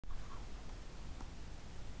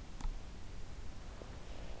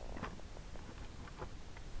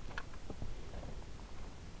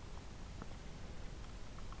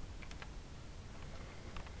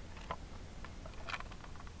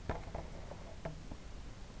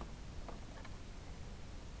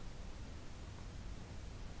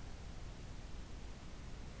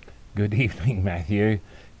Good evening, Matthew.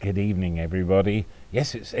 Good evening, everybody.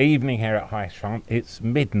 Yes, it's evening here at High Farm. It's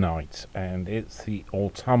midnight and it's the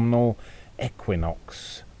autumnal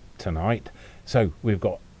equinox tonight. So we've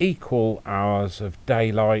got equal hours of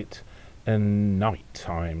daylight and night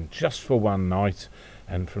time just for one night.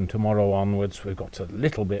 And from tomorrow onwards, we've got a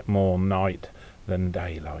little bit more night than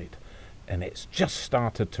daylight. And it's just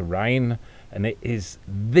started to rain, and it is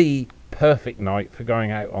the perfect night for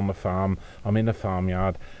going out on the farm. I'm in the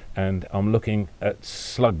farmyard and I'm looking at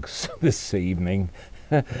slugs this evening.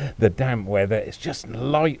 The damp weather, it's just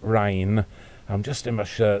light rain. I'm just in my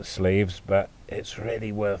shirt sleeves, but it's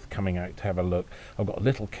really worth coming out to have a look. I've got a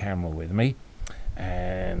little camera with me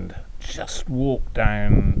and just walk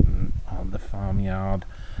down on the farmyard,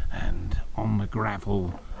 and on the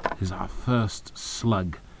gravel is our first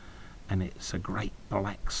slug, and it's a great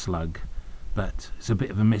black slug, but it's a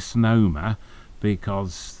bit of a misnomer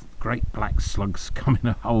because great black slugs come in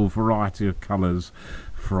a whole variety of colours,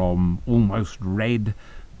 from almost red,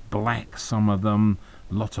 black, some of them,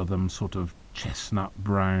 a lot of them sort of chestnut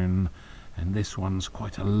brown, and this one's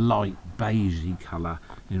quite a light beigey colour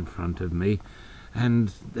in front of me.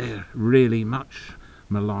 And they're really much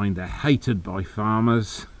maligned. They're hated by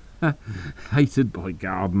farmers, hated by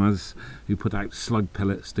gardeners who put out slug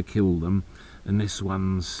pellets to kill them. And this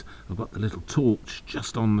one's, I've got the little torch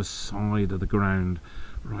just on the side of the ground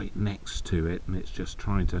right next to it, and it's just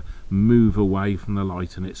trying to move away from the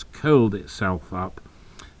light, and it's curled itself up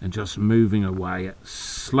and just moving away at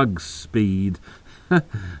slug speed.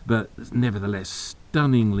 But nevertheless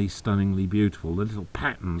stunningly beautiful. The little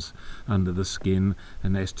patterns under the skin,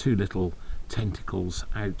 and there's two little tentacles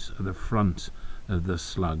out of the front of the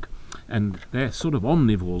slug, and they're sort of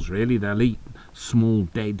omnivores really. They'll eat small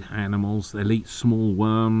dead animals, they'll eat small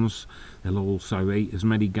worms, they'll also eat, as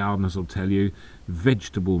many gardeners will tell you,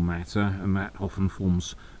 vegetable matter, and that often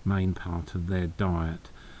forms main part of their diet.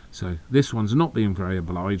 So this one's not being very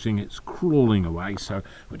obliging, it's crawling away, so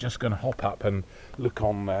we're just going to hop up and look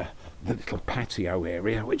on the little patio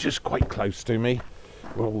area, which is quite close to me,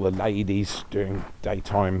 where all the ladies during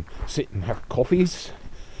daytime sit and have coffees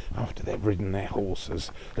after they've ridden their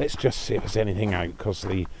horses. Let's just see if there's anything out, because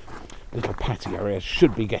the little patio area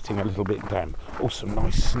should be getting a little bit damp. Oh, some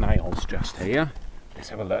nice snails just here. Let's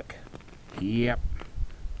have a look. Yep,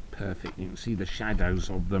 perfect. You can see the shadows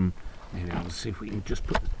of them. Maybe I'll see if we can just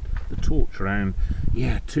put the torch around.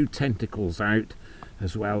 Yeah, two tentacles out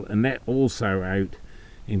as well, and they're also out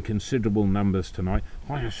in considerable numbers tonight.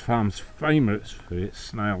 High Farm's famous for its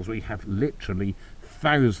snails. We have literally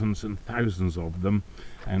thousands and thousands of them,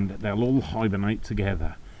 and they'll all hibernate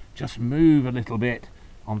together. Just move a little bit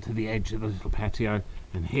onto the edge of the little patio,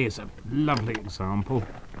 and here's a lovely example.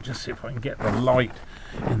 Just see if I can get the light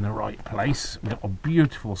in the right place. We've got a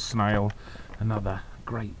beautiful snail, another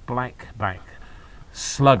great black back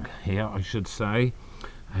slug here, I should say,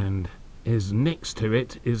 and is next to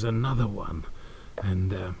it is another one,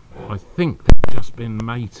 and I think they've just been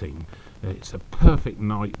mating. It's a perfect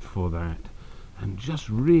night for that, and just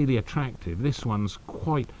really attractive. This one's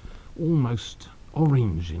quite almost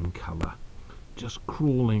orange in colour, just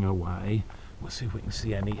crawling away. We'll see if we can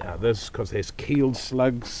see any others, because there's keeled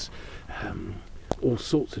slugs, all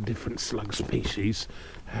sorts of different slug species.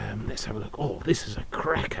 Let's have a look. Oh, this is a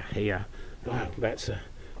cracker here. Wow, that's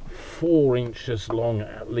 4 inches long,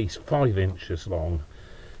 at least 5 inches long.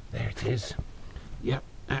 There it is. Yep,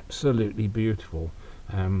 absolutely beautiful.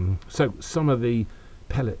 So some of the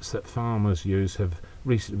pellets that farmers use have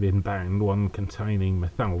recently been banned, one containing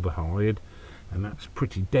methaldehyde, and that's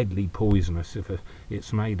pretty deadly poisonous if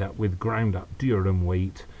it's made up with ground up durum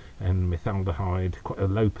wheat, and methaldehyde, quite a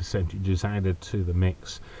low percentage, is added to the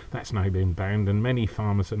mix. That's now been banned, and many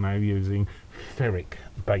farmers are now using ferric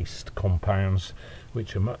based compounds,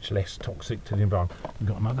 which are much less toxic to the environment. We've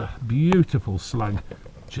got another beautiful slug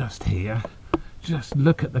just here. Just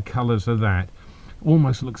look at the colours of that.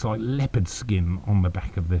 Almost looks like leopard skin on the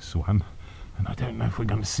back of this one, and I don't know if we're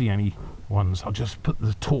going to see any ones. I'll just put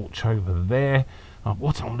the torch over there.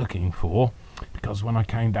 What I'm looking for, because when I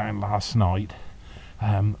came down last night,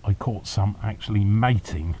 I caught some actually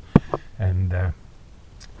mating, and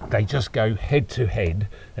they just go head to head,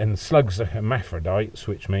 and slugs are hermaphrodites,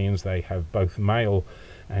 which means they have both male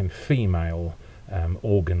and female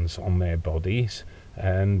organs on their bodies.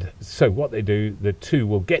 And so what they do, the two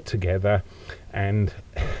will get together, and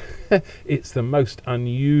it's the most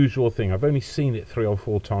unusual thing. I've only seen it 3 or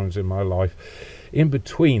 4 times in my life. In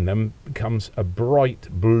between them comes a bright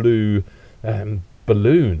blue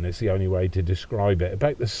balloon, is the only way to describe it,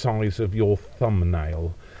 about the size of your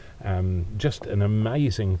thumbnail, Just an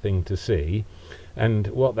amazing thing to see. And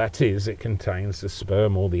what that is, it contains the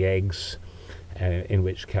sperm or the eggs, in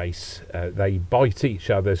which case they bite each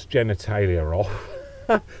other's genitalia off.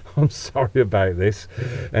 I'm sorry about this.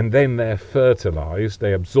 And then they're fertilized,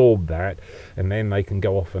 they absorb that, and then they can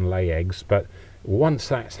go off and lay eggs. But once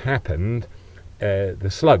that's happened, the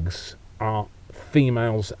slugs are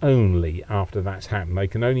females only after that's happened. They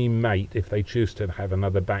can only mate if they choose to have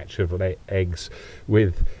another batch of eggs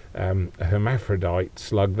with a hermaphrodite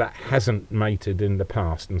slug that hasn't mated in the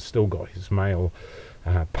past and still got his male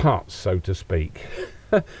parts, so to speak.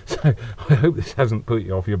 So I hope this hasn't put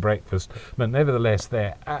you off your breakfast, but nevertheless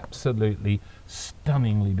they're absolutely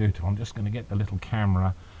stunningly beautiful. I'm just going to get the little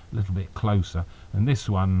camera a little bit closer, and this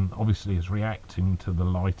one obviously is reacting to the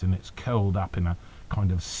light, and it's curled up in a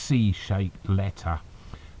kind of C-shaped letter,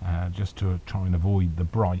 just to try and avoid the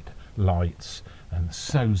bright lights, and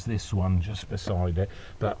so's this one just beside it.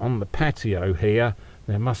 But on the patio here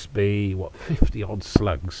there must be, what, 50 odd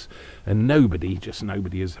slugs, and nobody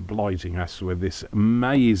is obliging us with this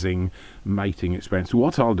amazing mating experience.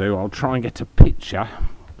 What I'll do, I'll try and get a picture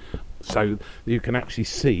so you can actually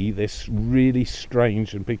see this really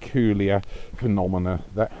strange and peculiar phenomena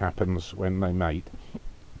that happens when they mate.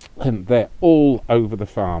 And they're all over the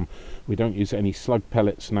farm. We don't use any slug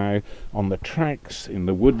pellets now. On the tracks, in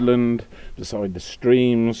the woodland, beside the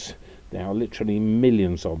streams, there are literally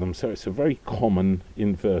millions of them, so it's a very common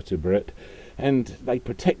invertebrate, and they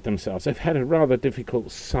protect themselves. They've had a rather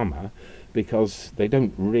difficult summer because they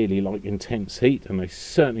don't really like intense heat, and they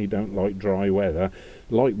certainly don't like dry weather.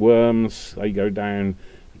 Like worms, they go down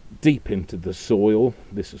deep into the soil.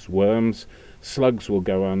 This is worms. Slugs will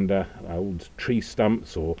go under old tree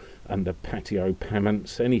stumps or under patio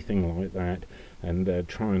pavements, anything like that, and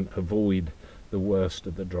try and avoid the worst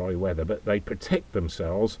of the dry weather. But they protect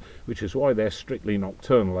themselves, which is why they're strictly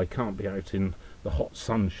nocturnal. They can't be out in the hot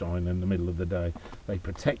sunshine in the middle of the day. They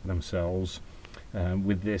protect themselves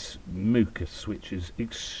with this mucus, which is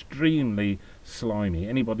extremely slimy.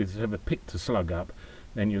 Anybody that's ever picked a slug up,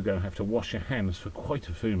 then you're going to have to wash your hands for quite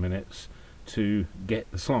a few minutes to get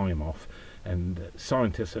the slime off. And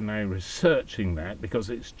scientists are now researching that because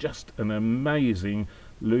it's just an amazing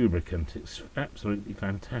lubricant. It's absolutely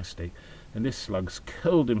fantastic. And this slug's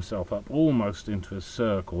curled himself up almost into a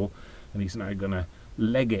circle, and he's now going to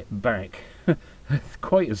leg it back at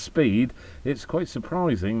quite a speed. It's quite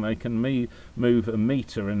surprising. They can move a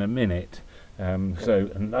meter in a minute. So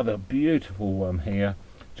another beautiful one here,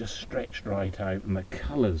 just stretched right out, and the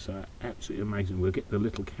colours are absolutely amazing. We'll get the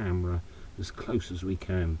little camera as close as we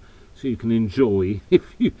can, so you can enjoy,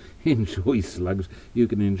 if you enjoy slugs, you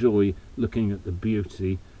can enjoy looking at the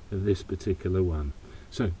beauty of this particular one.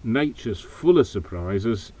 So nature's full of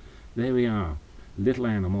surprises. There we are, little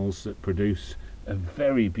animals that produce a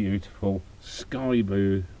very beautiful sky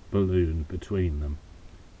blue balloon between them.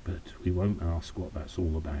 But we won't ask what that's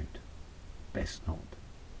all about. Best not.